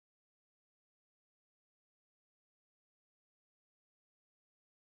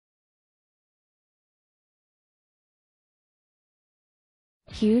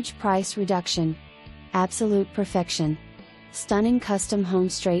Huge price reduction. Absolute perfection. Stunning custom home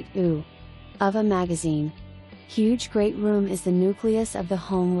straight of a magazine. Huge great room is the nucleus of the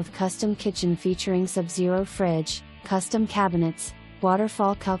home with custom kitchen featuring subzero fridge, custom cabinets,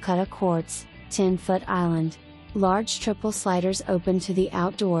 waterfall Calcutta Quartz, 10-foot island. Large triple sliders open to the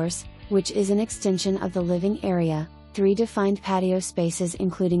outdoors, which is an extension of the living area, 3 defined patio spaces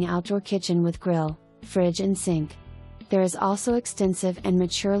including outdoor kitchen with grill, fridge and sink. There is also extensive and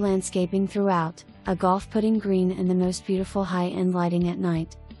mature landscaping throughout, a golf putting green and the most beautiful high-end lighting at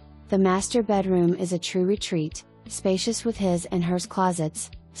night. The master bedroom is a true retreat, spacious with his and hers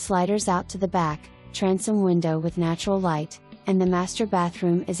closets, sliders out to the back, transom window with natural light, and the master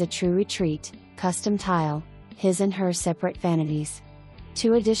bathroom is a true retreat, custom tile, his and her separate vanities.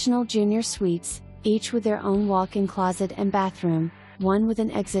 2 additional junior suites, each with their own walk-in closet and bathroom, one with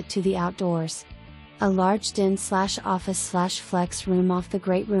an exit to the outdoors. A large den/office/flex room off the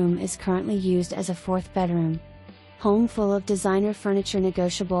great room is currently used as a 4th bedroom. Home full of designer furniture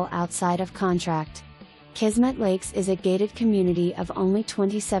negotiable outside of contract. Kismet Lakes is a gated community of only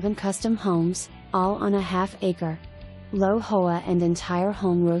 27 custom homes, all on a half acre. Low HOA and entire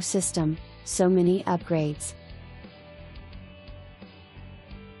home row system, so many upgrades.